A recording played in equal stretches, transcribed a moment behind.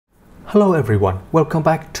Hello everyone, welcome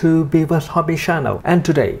back to Beaver's Hobby channel, and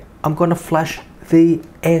today I'm gonna flash the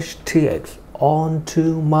EdgeTX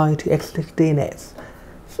onto my TX16S.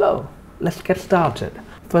 So let's get started.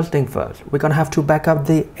 First thing first, we're gonna have to back up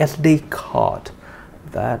the SD card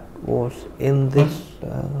that was in this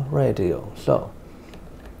radio. So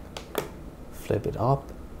flip it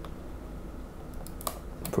up,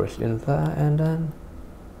 press in there, and then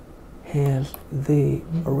here's the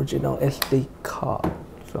original SD card.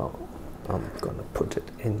 So I'm gonna put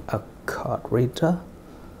it in a card reader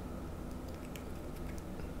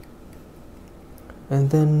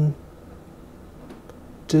and then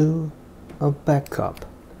do a backup.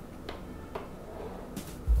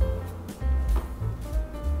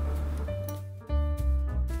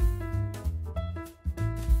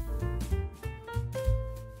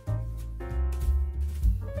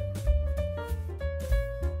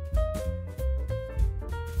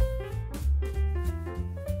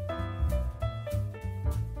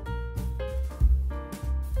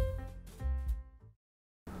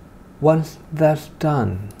 Once that's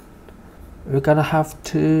done, we're gonna have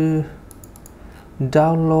to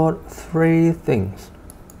download three things.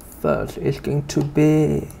 First is going to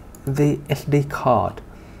be the SD card.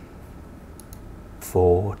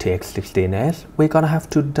 For TX16S, we're gonna have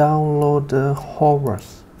to download the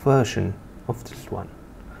Horus version of this one.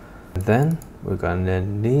 Then we're gonna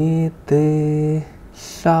need the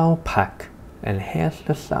sound pack, and here's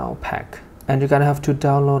the sound pack. And you're gonna have to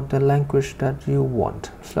download the language that you want.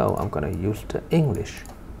 So I'm gonna use the English.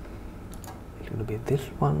 It's gonna be this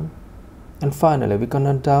one. And finally, we're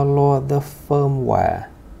gonna download the firmware,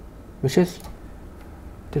 which is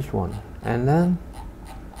this one. And then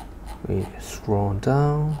we scroll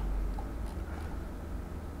down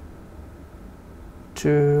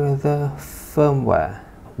to the firmware.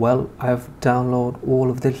 Well, I've downloaded all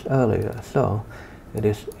of this earlier, so it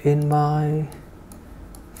is in my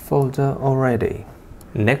folder already.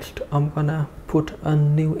 Next, I'm gonna put a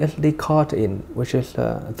new SD card in, which is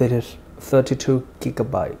this is 32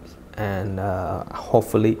 gigabytes, and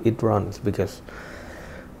hopefully it runs, because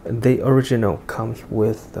the original comes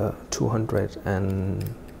with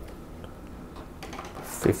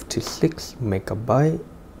 256 megabyte,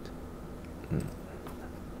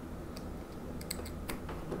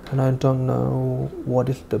 and I don't know what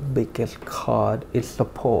is the biggest card it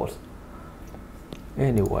supports.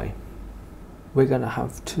 Anyway, we're gonna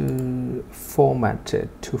have to format it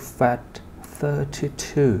to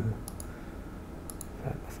FAT32.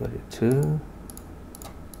 FAT32,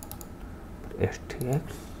 put EdgeTX,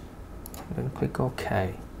 then click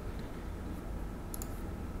OK.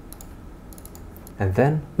 And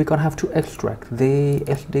then we're gonna have to extract the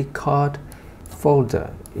SD card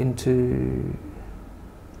folder into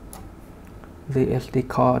the SD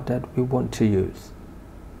card that we want to use.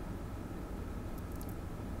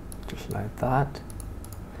 Just like that.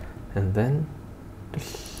 And then the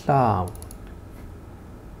sound,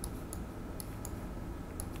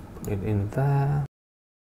 put it in there.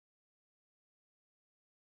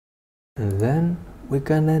 And then we're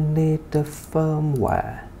gonna need the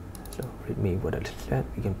firmware. So read me what I said.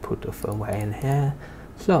 We can put the firmware in here.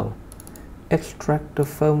 So extract the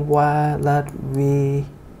firmware that we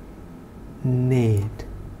need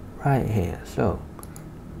right here. So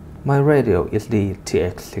my radio is the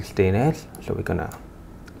TX16S, so we're gonna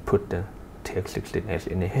put the TX16S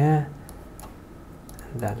in here,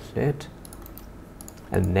 and that's it.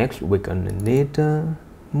 And next we're gonna need the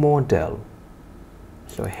model.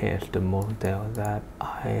 So here's the model that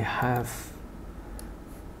I have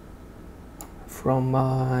from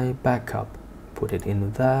my backup. Put it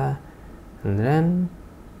in there, and then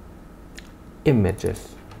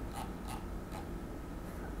images.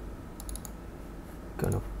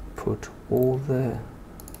 Gonna put all the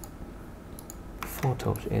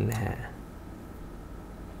photos in here.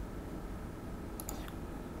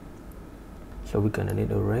 So we're gonna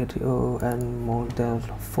need a radio and models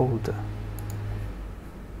folder.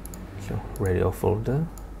 So radio folder,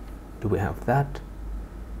 do we have that?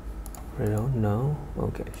 Radio, no.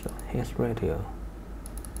 Okay, so here's radio.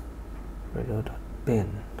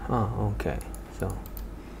 Radio.bin. Okay, so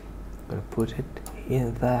I'm gonna put it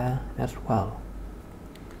in there as well.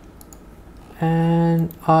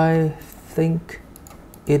 And I think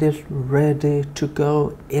it is ready to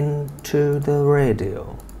go into the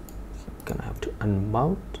radio. So I'm gonna have to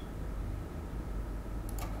unmount.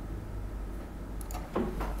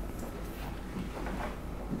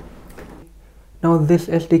 Now this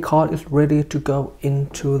SD card is ready to go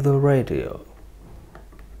into the radio.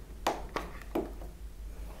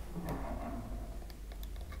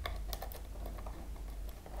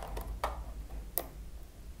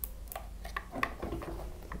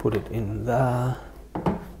 put it in there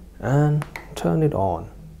and turn it on.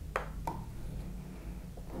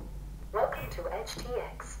 Welcome to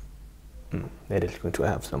EdgeTX. It is going to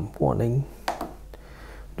have some warning.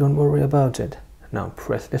 Don't worry about it. Now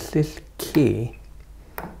press the shift key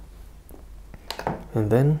and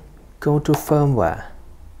then go to firmware.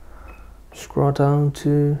 Scroll down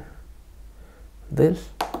to this,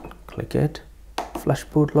 click it, flash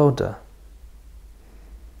bootloader,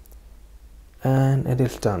 and it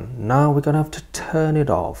is done. Now we're gonna have to turn it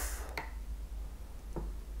off,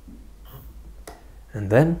 and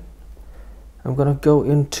then I'm gonna go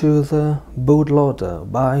into the bootloader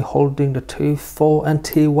by holding the T4 and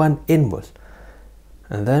T1 inwards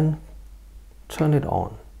and then turn it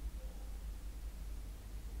on.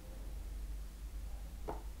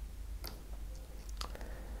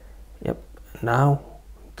 Yep, now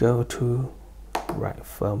go to write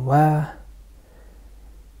firmware,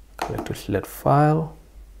 click to select file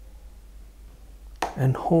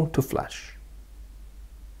and hold to flash.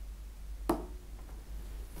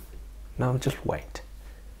 Now just wait.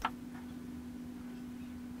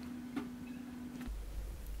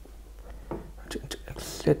 To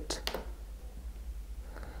exit.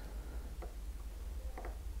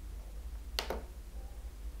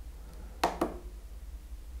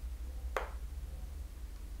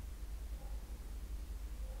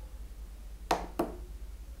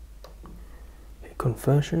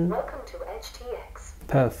 Conversion. Welcome to EdgeTX.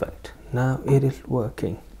 Perfect. Now it is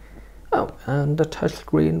working. Oh, and the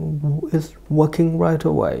touchscreen is working right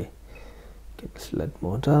away. Select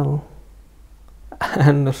model,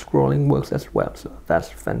 and the scrolling works as well. So that's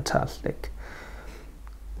fantastic.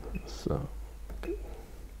 So it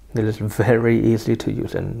is very easy to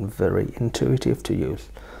use and very intuitive to use.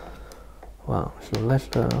 Wow. So let's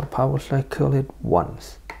power cycle it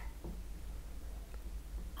once.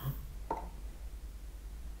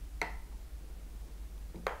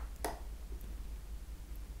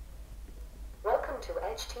 To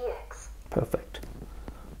EdgeTX. Perfect.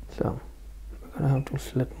 So we're gonna have to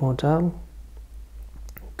select model,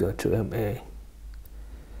 go to MA.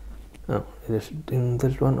 Oh, it is in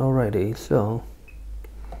this one already, so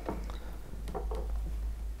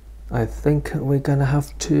I think we're gonna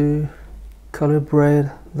have to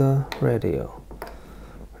calibrate the radio.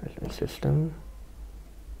 System,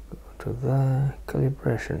 go to the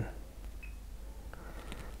calibration.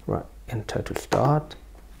 Right, enter to start.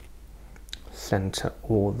 Center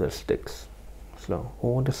all the sticks, so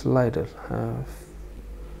all the sliders have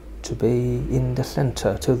to be in the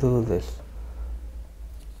center to do this.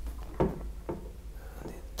 The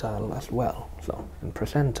dial as well, so and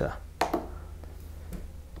press enter.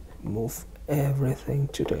 Move everything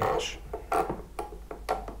to the edge.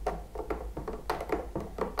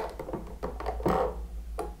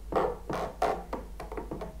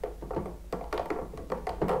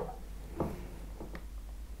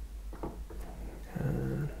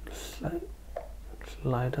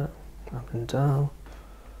 Slider up and down,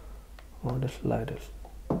 all the sliders.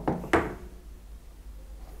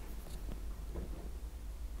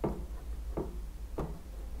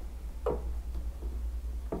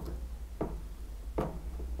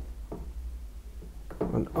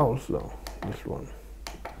 And also this one.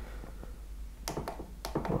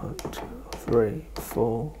 1, 2, 3,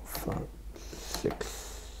 4, 5,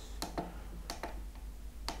 6.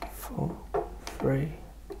 4, 3,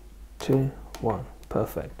 2, 1.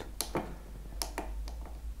 Perfect.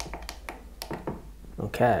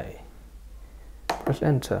 Okay. Press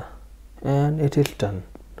enter and it is done.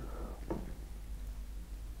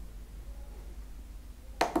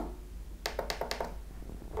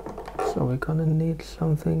 So we're gonna need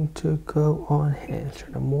something to go on here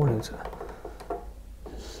to the monitor.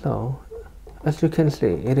 So as you can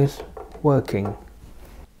see, it is working.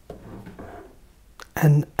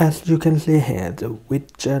 And as you can see here, the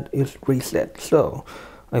widget is reset. So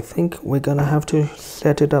I think we're gonna have to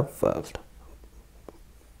set it up first.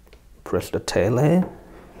 Press the tail here.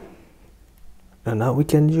 And now we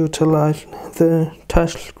can utilize the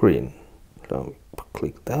touch screen. So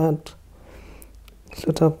click that.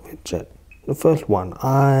 Set up widget. The first one,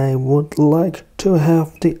 I would like to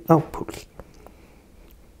have the outputs.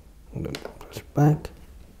 And then press back.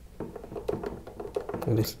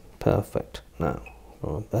 It is perfect. Now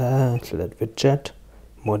go there, select widget,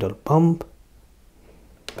 model bump,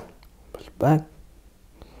 press back,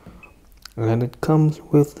 and it comes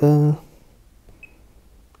with the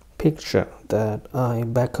picture that I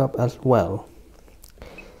back up as well.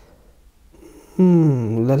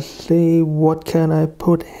 Let's see what can I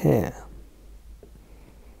put here.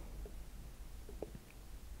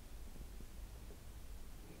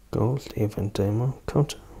 Ghost event demo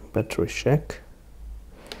counter. battery check.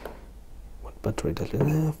 What battery does it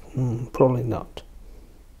have? Probably not.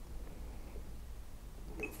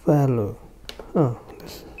 Value. Oh,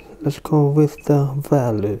 let's go with the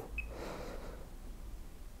value.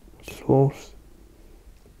 Source.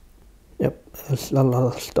 Yep, there's a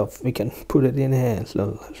lot of stuff we can put it in here.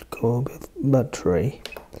 So let's go with battery.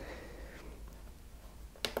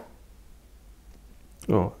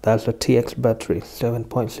 Oh, that's a TX battery,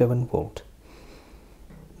 7.7 volt.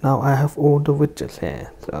 Now I have all the widgets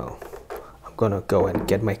here, so I'm gonna go and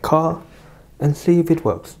get my car and see if it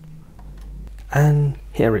works. And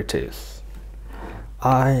here it is.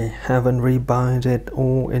 I haven't rebind it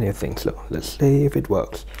or anything, so let's see if it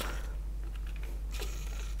works.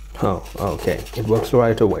 Oh, okay, it works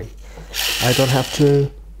right away. I don't have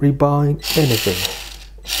to rebind anything.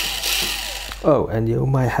 Oh, and you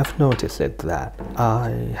might have noticed it that I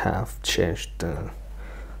have changed the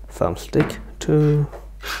thumbstick to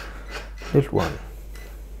this one.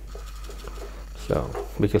 So,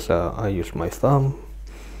 because I use my thumb,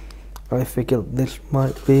 I figured this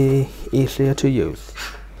might be easier to use.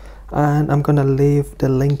 And I'm gonna leave the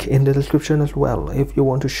link in the description as well if you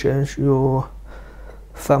want to change your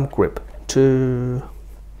thumb grip to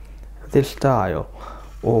this style,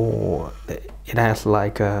 or it has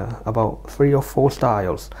like about 3 or 4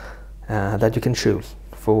 styles that you can choose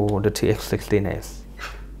for the TX16S.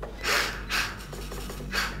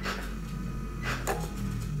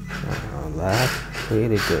 That's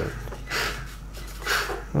really good.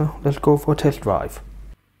 Well, let's go for a test drive.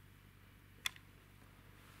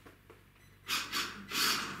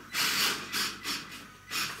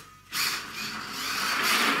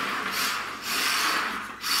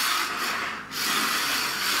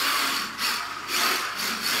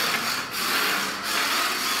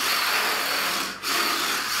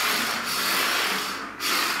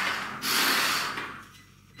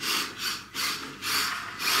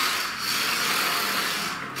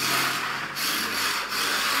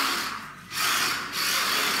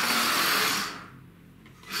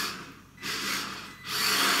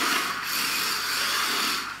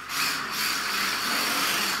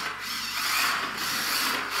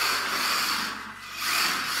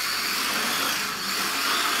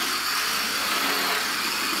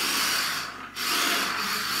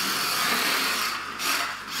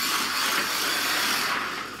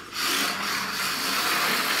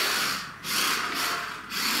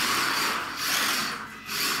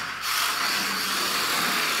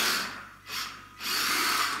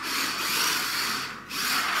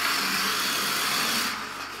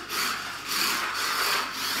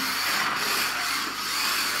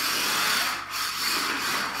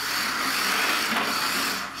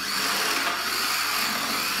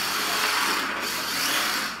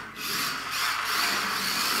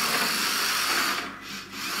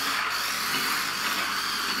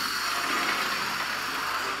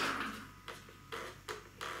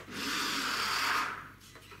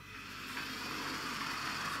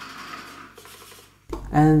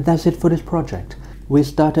 And that's it for this project. We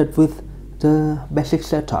started with the basic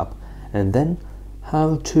setup and then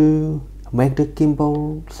how to make the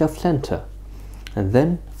gimbal self-center and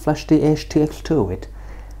then flash the EdgeTX to it.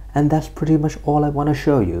 And that's pretty much all I want to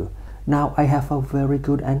show you. Now I have a very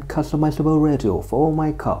good and customizable radio for all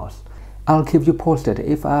my cars. I'll keep you posted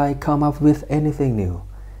if I come up with anything new.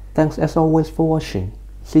 Thanks as always for watching.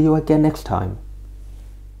 See you again next time.